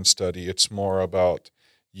go and study, it's more about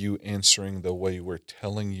you answering the way we're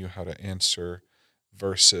telling you how to answer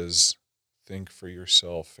versus think for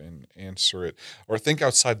yourself and answer it, or think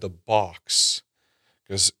outside the box,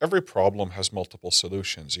 because every problem has multiple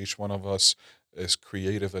solutions. Each one of us is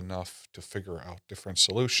creative enough to figure out different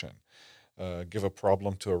solution. Give a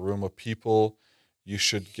problem to a room of people, you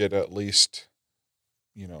should get at least,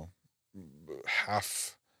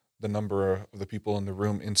 half the number of the people in the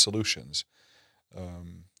room in solutions.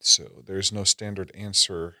 So there's no standard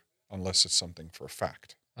answer unless it's something for a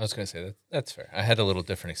fact. I was going to say that's fair. I had a little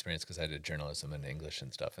different experience because I did journalism and English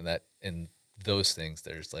and stuff, and that in those things,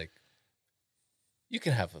 there's like you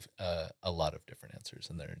can have a lot of different answers,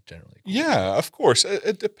 and they're generally cool. Yeah, of course.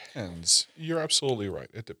 It depends. You're absolutely right.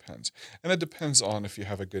 It depends. And it depends on if you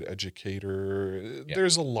have a good educator. Yeah.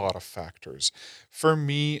 There's a lot of factors. For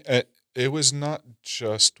me, it was not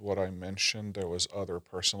just what I mentioned. There was other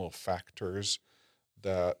personal factors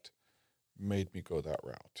that made me go that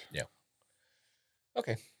route. Yeah.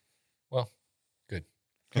 Okay. Well, good.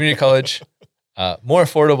 Community college, more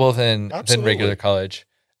affordable than Absolutely. regular college,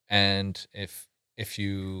 and if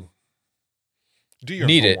you Do your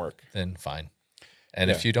need homework. it, then fine. And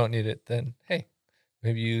if you don't need it, then hey,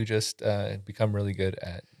 maybe you just become really good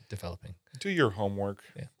at developing. Do your homework.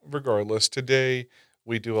 Yeah. Regardless, today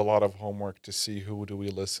we do a lot of homework to see who do we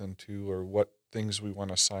listen to or what things we want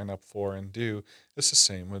to sign up for and do. It's the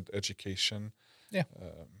same with education. Yeah.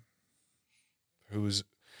 Who's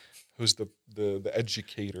the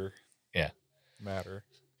educator? Yeah. Matter.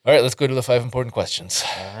 All right, let's go to the 5 important questions.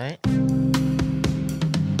 All right.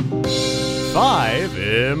 5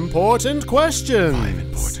 important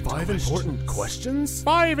questions. 5 important questions.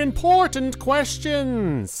 5 important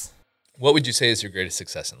questions. What would you say is your greatest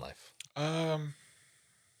success in life? I'd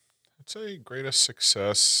say greatest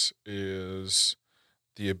success is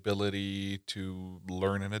the ability to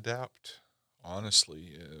learn and adapt.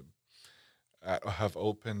 Honestly, have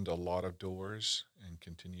opened a lot of doors and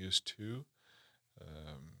continues to.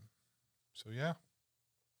 So yeah.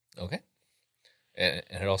 Okay. And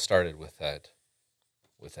it all started with that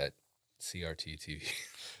CRT TV.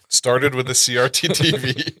 Started with the CRT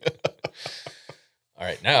TV. All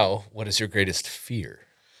right, now what is your greatest fear?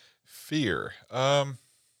 Fear. Oh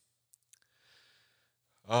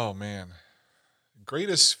man.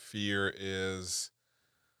 Greatest fear is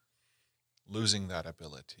losing that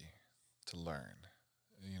ability to learn.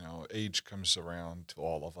 Age comes around to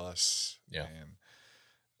all of us. Yeah. And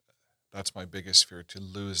that's my biggest fear, to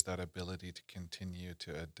lose that ability to continue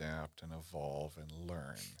to adapt and evolve and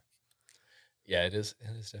learn. Yeah, it is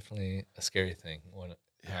definitely a scary thing. When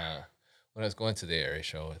I was going to the area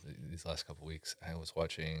show these last couple of weeks, I was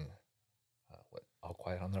watching All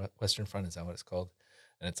Quiet on the Western Front, is that what it's called?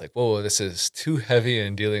 And it's like, whoa, this is too heavy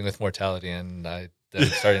in dealing with mortality. And I'm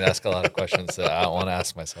starting to ask a lot of questions that I want to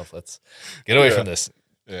ask myself. Let's get away from this.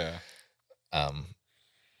 Yeah.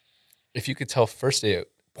 If you could tell first day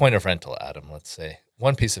point of rental, Adam, let's say,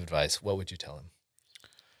 one piece of advice, what would you tell him?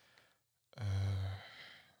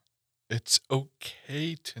 It's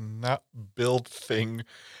okay to not build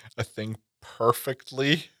a thing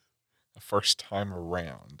perfectly the first time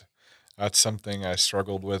around. That's something I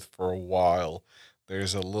struggled with for a while.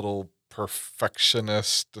 There's a little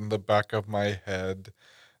perfectionist in the back of my head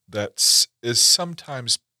that is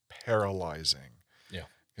sometimes paralyzing. Yeah.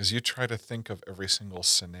 Because you try to think of every single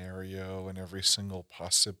scenario and every single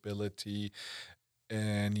possibility,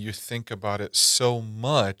 and you think about it so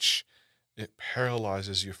much, it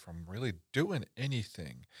paralyzes you from really doing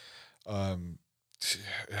anything. It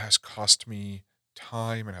has cost me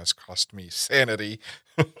time. It has cost me sanity.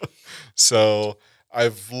 So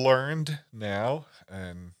I've learned now,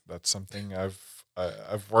 and that's something I've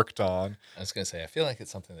worked on. I was going to say, I feel like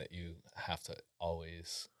it's something that you have to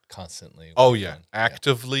always constantly Oh, work yeah. on.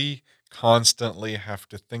 Actively, constantly have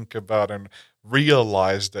to think about and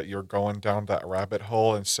realize that you're going down that rabbit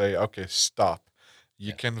hole and say, okay, stop.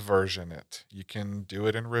 You can version it. You can do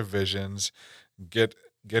it in revisions. Get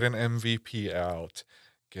an MVP out.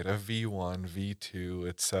 Get a V1, V2,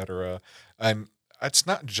 etc. And it's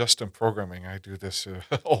not just in programming. I do this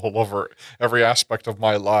all over every aspect of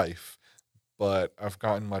my life. But I've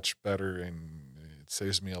gotten much better, and it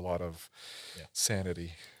saves me a lot of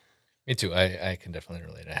sanity. Me too. I can definitely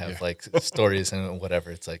relate. I have like stories and whatever.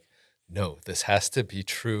 It's like, no, this has to be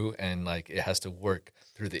true, and like it has to work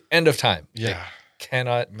through the end of time. Yeah.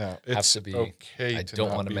 Cannot No, have it's to be okay I to don't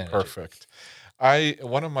not want to be manage perfect.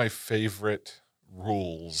 One of my favorite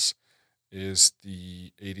rules is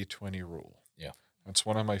the 80-20 rule. Yeah. That's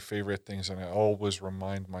one of my favorite things, and I always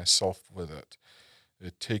remind myself with it.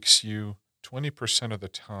 It takes you 20% of the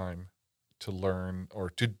time to learn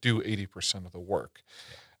or to do 80% of the work.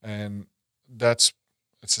 Yeah. And it's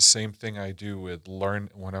the same thing I do with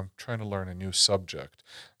when I'm trying to learn a new subject.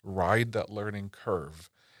 Ride that learning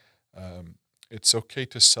curve. It's okay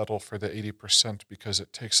to settle for the 80% because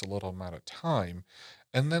it takes a little amount of time,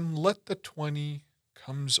 and then let the 20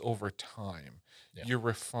 comes over time. Yeah. You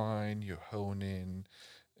refine, you hone in,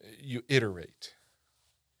 you iterate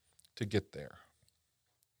to get there.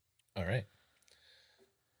 All right.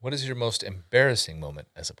 What is your most embarrassing moment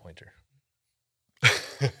as a pointer?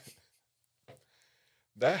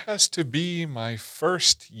 That has to be my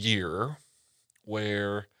first year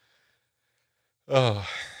where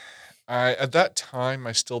at that time,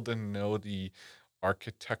 I still didn't know the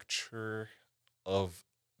architecture of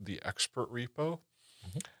the expert repo.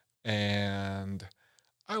 Mm-hmm. And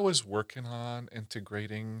I was working on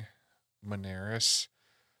integrating Moneris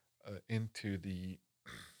into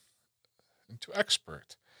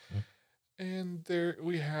expert. Mm-hmm. And there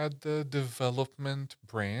we had the development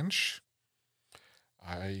branch.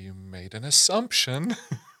 I made an assumption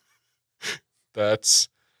that's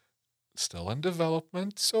still in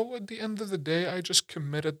development. So at the end of the day, I just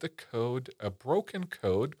committed the code, a broken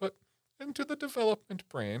code, but into the development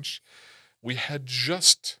branch. We had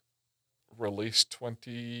just released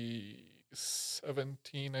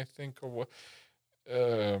 2017, I think, or what.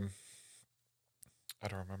 I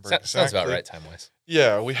don't remember exactly. Sounds about right time-wise.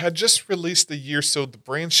 Yeah, we had just released the year, so the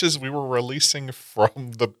branches we were releasing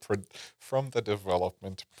from the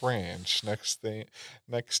development branch. Next day,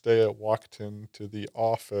 I walked into the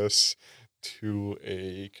office to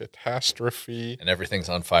a catastrophe, And everything's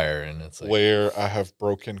on fire, and it's like, where I have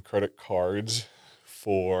broken credit cards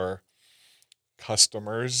for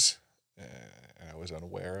customers I was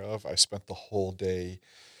unaware of. I spent the whole day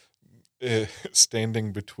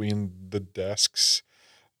standing between the desks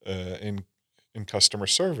in customer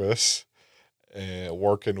service,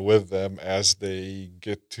 working with them as they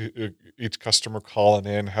get to each customer calling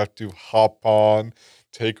in, have to hop on,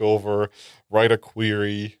 take over, write a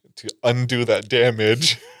query to undo that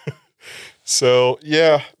damage. So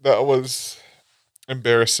yeah, that was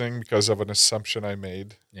embarrassing because of an assumption I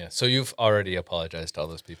made. yeah. So you've already apologized to all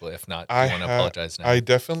those people. If not, you want to apologize now? I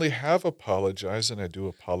definitely have apologized, and I do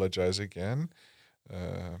apologize again.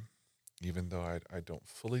 Even though I don't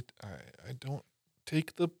fully, I don't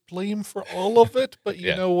take the blame for all of it, but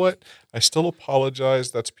you know what? I still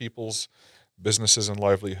apologize. That's people's businesses and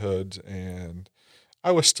livelihoods, and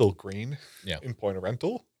I was still green in point of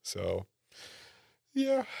rental. So,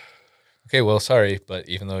 yeah. Okay, well, sorry, but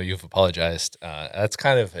even though you've apologized, that's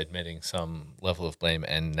kind of admitting some level of blame,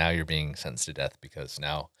 and now you're being sentenced to death because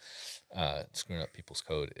now screwing up people's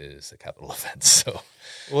code is a capital offense. So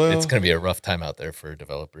it's going to be a rough time out there for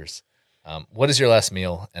developers. What is your last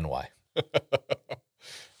meal and why?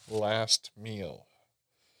 Last meal.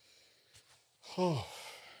 Oh.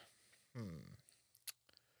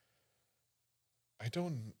 I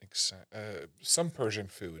don't some Persian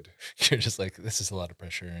food. You're just like, this is a lot of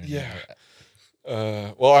pressure. And yeah.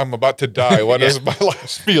 Well, I'm about to die. What does my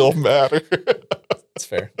last meal matter? That's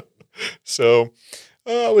fair. So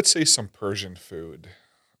I would say some Persian food.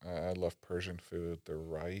 I love Persian food. The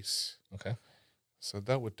rice. Okay. So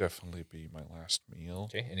that would definitely be my last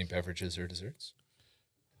meal. Okay. Any beverages or desserts?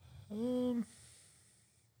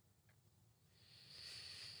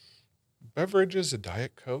 Beverages, a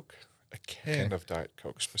Diet Coke. A can of Diet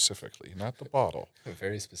Coke specifically, not the bottle.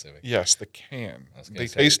 Very specific. Yes, the can. They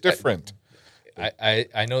taste different.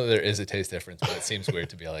 I know there is a taste difference, but it seems weird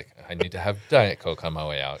to be like, I need to have Diet Coke on my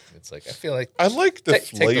way out. It's like, I feel like I like the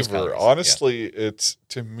flavor. Take Honestly, it's,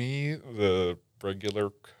 to me, the regular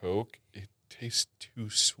Coke, it tastes too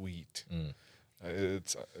sweet.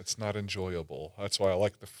 It's not enjoyable. That's why I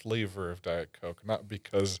like the flavor of Diet Coke, not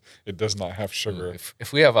because it does not have sugar.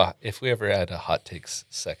 If we ever add a hot takes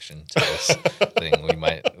section to this thing,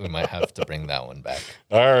 we might have to bring that one back.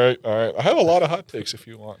 All right. I have a lot of hot takes if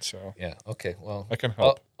you want. So yeah, okay. Well, I can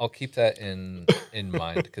help. I'll keep that in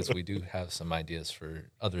mind because we do have some ideas for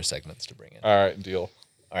other segments to bring in. All right, deal.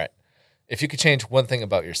 All right. If you could change one thing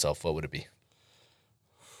about yourself, what would it be?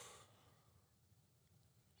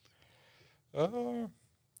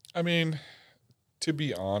 I mean, to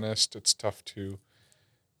be honest, it's tough to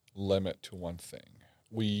limit to one thing.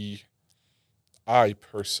 I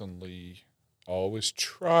personally always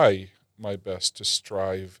try my best to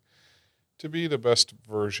strive to be the best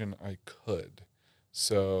version I could.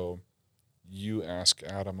 So you ask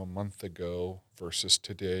Adam a month ago versus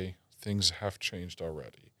today, things have changed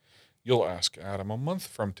already. You'll ask Adam a month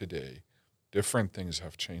from today, different things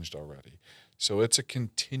have changed already. So it's a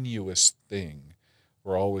continuous thing.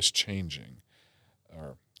 We're always changing.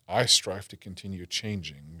 Or I strive to continue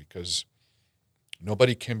changing because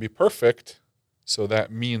nobody can be perfect. So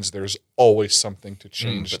that means there's always something to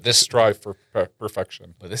change, to strive for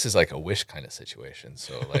perfection. But this is like a wish kind of situation.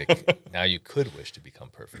 So like now you could wish to become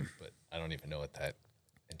perfect, but I don't even know what that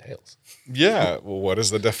entails. Yeah. Well, what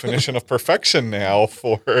is the definition of perfection now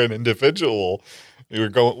for an individual? We're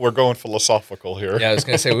going philosophical here. Yeah, I was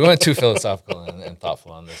going to say, we went too philosophical and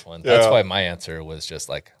thoughtful on this one. That's why my answer was just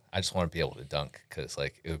like, I just want to be able to dunk because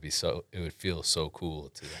like it would feel so cool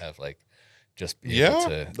to have like just be able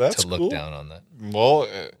to look down on that. Well,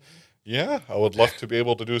 I would love to be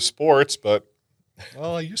able to do sports, but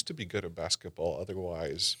I used to be good at basketball.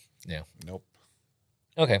 Otherwise, nope.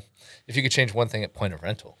 Okay, if you could change one thing at point of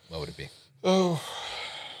rental, what would it be? Oh,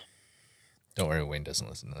 don't worry, Wayne doesn't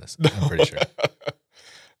listen to this. I'm pretty sure.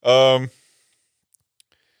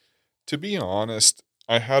 To be honest,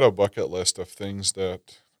 I had a bucket list of things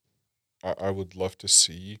that I would love to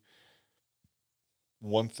see.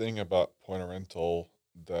 One thing about point of rental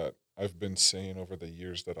that I've been saying over the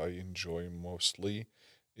years that I enjoy mostly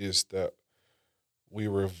is that we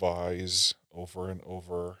revise over and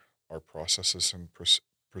over our processes and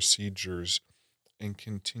procedures and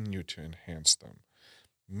continue to enhance them.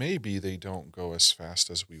 Maybe they don't go as fast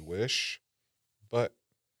as we wish, but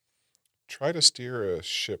try to steer a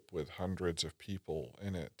ship with hundreds of people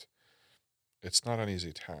in it. It's not an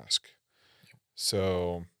easy task.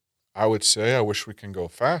 So I would say I wish we can go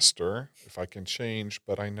faster if I can change,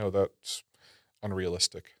 but I know that's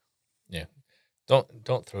unrealistic. Yeah.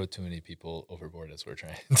 Don't throw too many people overboard as we're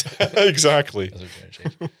trying Exactly. as we're trying to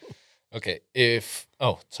change. Okay.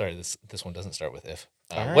 Sorry, this one doesn't start with if.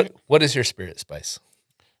 All right. What is your spirit spice?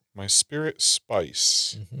 My spirit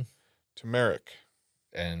spice, turmeric.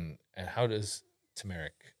 And how does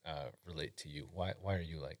turmeric relate to you? Why are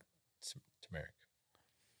you like turmeric?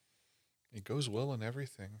 It goes well in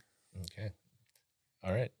everything. Okay.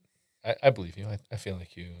 All right. I believe you. I feel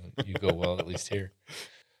like you go well, at least here.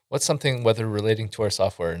 What's something, whether relating to our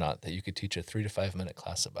software or not, that you could teach a 3 to 5 minute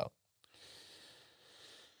class about?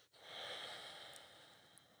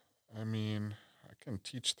 I mean, I can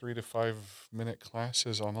teach 3 to 5 minute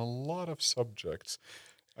classes on a lot of subjects.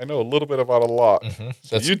 I know a little bit about a lot.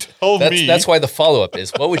 So you tell me. That's why the follow-up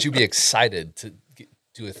is, what would you be excited to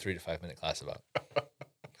do a 3 to 5 minute class about?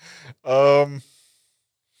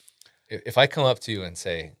 If I come up to you and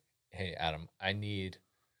say, hey, Adam, I need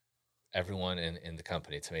everyone in the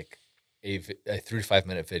company to make a 3 to 5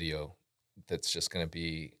 minute video that's just going to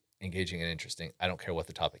be engaging and interesting. I don't care what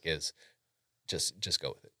the topic is. Just go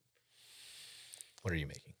with it. What are you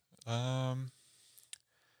making?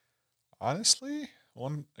 Honestly,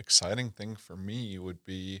 one exciting thing for me would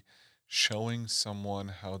be showing someone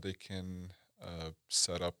how they can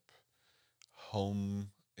set up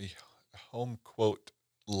a home quote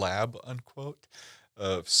lab unquote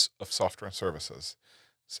of software and services.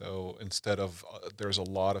 So instead of there's a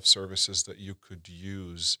lot of services that you could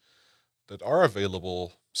use that are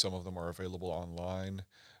available. Some of them are available online,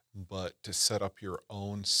 but to set up your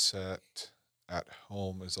own set at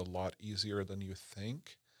home is a lot easier than you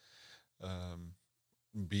think.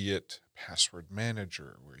 Be it password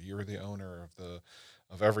manager, where you're the owner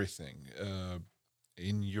of everything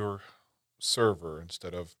in your server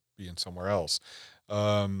instead of being somewhere else.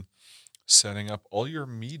 Setting up all your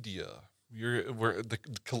media, the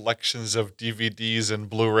collections of DVDs and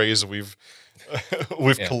Blu-rays we've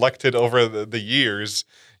collected over the years.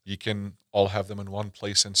 You can all have them in one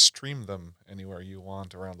place and stream them anywhere you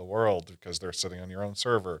want around the world because they're sitting on your own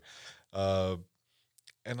server.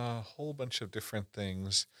 And a whole bunch of different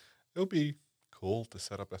things. It would be cool to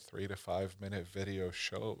set up a 3 to 5 minute video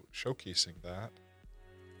showcasing that.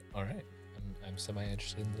 All right. I'm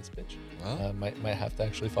semi-interested in this pitch. Well, might have to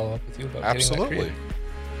actually follow up with you about absolutely. getting that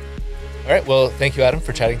creative. All right. Well, thank you, Adam,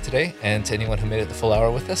 for chatting today. And to anyone who made it the full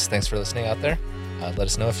hour with us, thanks for listening out there. Let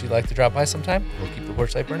us know if you'd like to drop by sometime. We'll keep the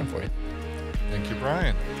porch light burning for you. Thank you,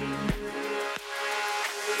 Brian.